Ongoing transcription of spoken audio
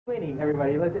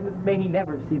Everybody, may he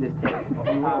never see this tape. This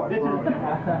is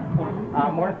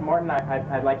Mort and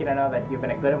I'd like you to know that you've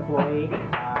been a good employee,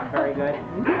 very good.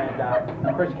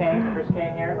 And Chris Kane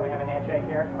here, we have a handshake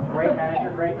here. Great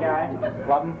manager, great guy,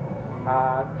 love him.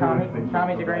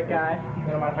 Tommy's a great guy.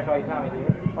 You don't mind if I call you Tommy, do you?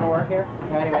 Want to work here?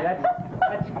 No, anyway, that's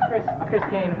Chris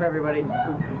Kane for everybody.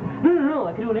 No,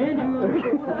 I can do an Andy. So,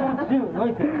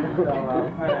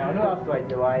 who else do I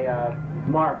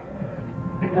do? Mark.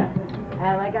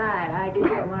 My God, I can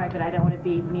do Mark, but I don't want to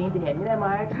be mean to him. You know,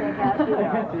 Mark, steakhouse.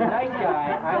 He's a nice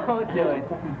guy. I won't do it.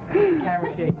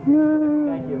 Camera shake. Thank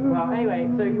you. Well, anyway,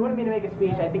 so you wanted me to make a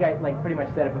speech. I think I pretty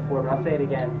much said it before, but I'll say it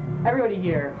again. Everybody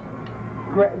here,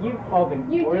 you've all been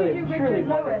really, truly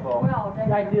wonderful. Well,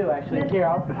 I do actually. Here,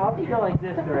 I'll feel like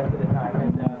this the rest of the time.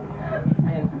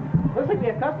 And looks like we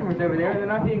have customers over there, and they're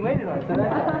not being waited on. So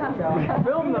that's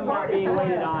film them not being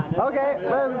waited on. Okay,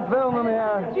 let's film them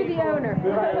here. To the owner.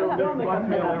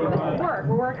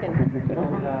 We're working.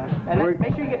 And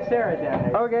make sure you get Sarah down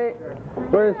there. Okay,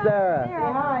 where's Sarah?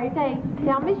 Hi. Say,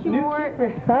 I'll miss you, Mort.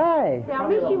 Hi. I'll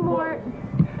miss you, Mort.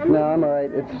 No, I'm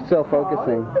alright. It's still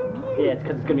focusing. Yeah, it's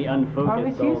because it's going to be unfocused. I'll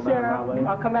miss you, Sarah.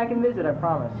 I'll come back and visit, I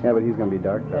promise. Yeah, but he's going to be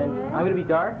dark, though. And I'm going to be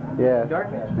dark? Yeah.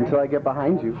 Dark man. Until I get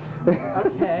behind you.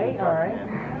 Okay, alright.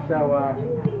 So,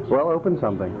 well, open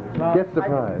something. Get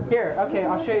surprised. Here, okay,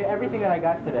 I'll show you everything that I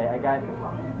got today.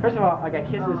 First of all, I got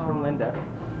kisses from Linda.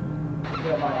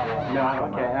 No, I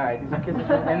don't. Okay, alright. These are kisses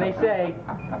from, and they say,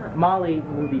 Molly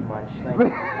Movie Bunch. Thank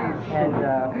you. And,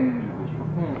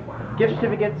 gift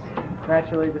certificates.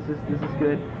 Actually, this is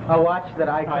good. A watch that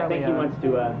I think he wants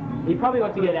to. He probably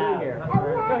wants to get out here.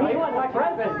 No, he wants to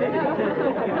breakfast.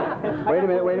 Wait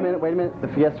a minute. The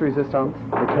Fiesta Resistance,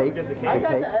 the cake. I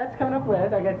got that. That's coming up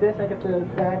last. I got this. I got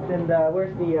that. And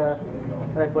where's the?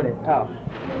 Where did I put it? Oh.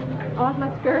 Off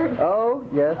my skirt. Oh,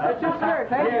 yes. That's your skirt.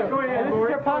 Thank you. Go ahead, This is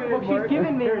your pocketbook. She's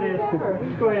giving me. Here it is.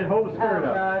 Go ahead, hold the skirt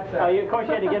up. Of course,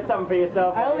 you had to get something for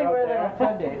yourself. I only wear that on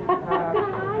Sundays.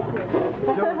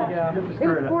 It was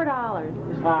 $4.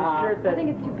 I think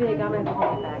it's too big. I'm going to take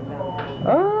it back, though.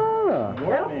 Ah.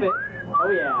 That'll fit.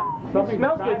 Oh, yeah. It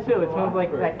smells good, too. It smells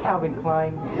like that Calvin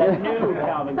Klein. That new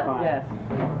Calvin Klein. Yes.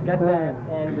 Got that.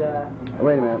 And,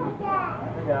 wait a minute.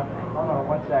 there we go. Hold on,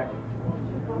 one sec.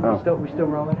 Oh. We still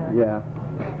rolling here? Yeah.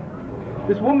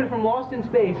 This woman from Lost in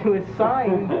Space who is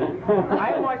signed. I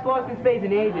haven't watched Lost in Space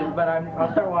in ages, but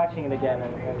I'll start watching it again,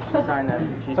 and she signed that.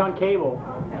 It's on cable,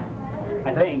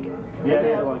 I think. Yeah,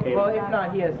 it's on cable. Well, if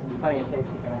not, he has plenty of tapes.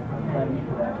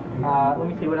 Let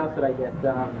me see, what else did I get?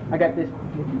 I got this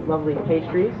lovely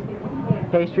pastries.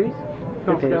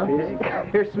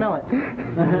 Here, smell it.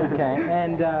 Okay,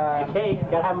 and cake.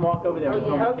 Gotta have him walk over there.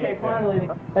 Okay, finally.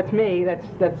 That's me. That's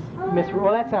Miss.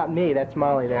 Well, that's not me. That's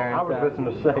Molly there. I was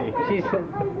listening to say. She's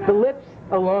the lips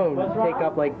alone take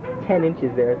up like 10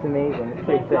 inches there. It's amazing. It's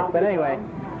pretty thick. But anyway,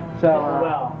 so.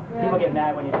 Well, people get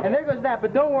mad when you. And there goes that.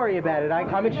 But don't worry about it.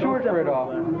 I'm insured for it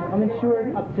all. I'm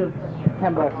insured up to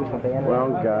 $10 or something. Well,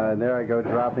 God, there I go,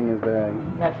 dropping his bag.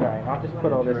 That's all right. I'll just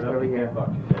put all this over here.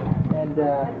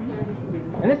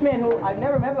 And this man who I've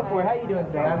never met before, how you doing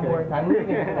today? I'm Mort. I'm leaving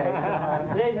today.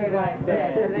 Today's my last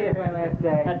day. Today is my last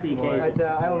day. That's the occasion. But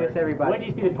I will miss everybody. When do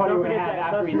you see the party we're going to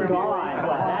have after he's gone?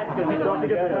 Well, that's going to be something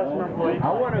good. I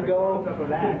want to go.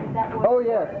 Oh,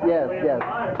 yes. Oh,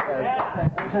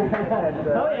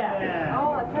 yeah.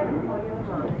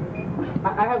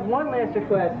 I have one last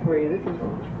request for you.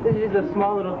 This is just a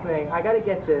small little thing. I got to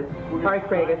get this. All right,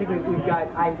 Craig. I think we've got.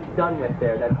 I'm done with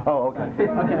there. That's. Oh, okay.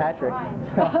 Okay, Patrick.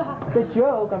 The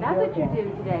joke. That's what you do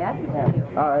today. That's what you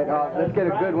do. All right, let's get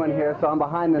a good one here. So I'm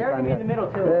behind this There one in here. the middle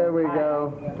too. There we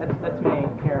go. That's me.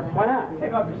 Here. Why not?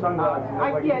 Take off your sunglasses.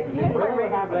 Yeah, you can wear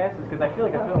regular glasses because I feel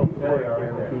like I feel bored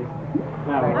here with these.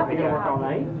 Are we going to work all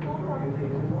night?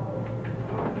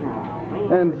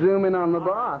 And zoom in on the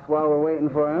boss while we're waiting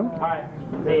for him. All right.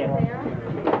 See ya.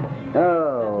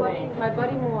 Oh. My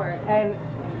buddy Mort. And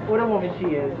what a woman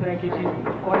she is. Thank you. She's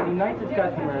one of the nicest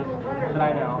customers that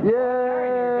I know. Yay!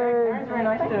 Karen's very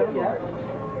nice too. Yeah.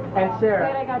 And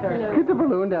Sarah. Glad I got to know. Get the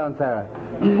balloon down, Sarah.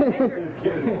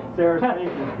 Sarah's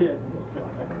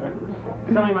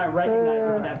somebody might recognize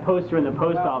her with that poster in the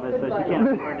post office, so she can't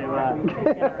afford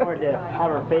to have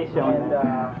her face shown. And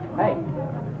hey,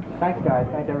 thanks guys.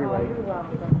 Thanks everybody.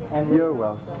 And You're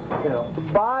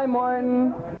welcome. Bye,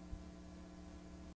 Martin.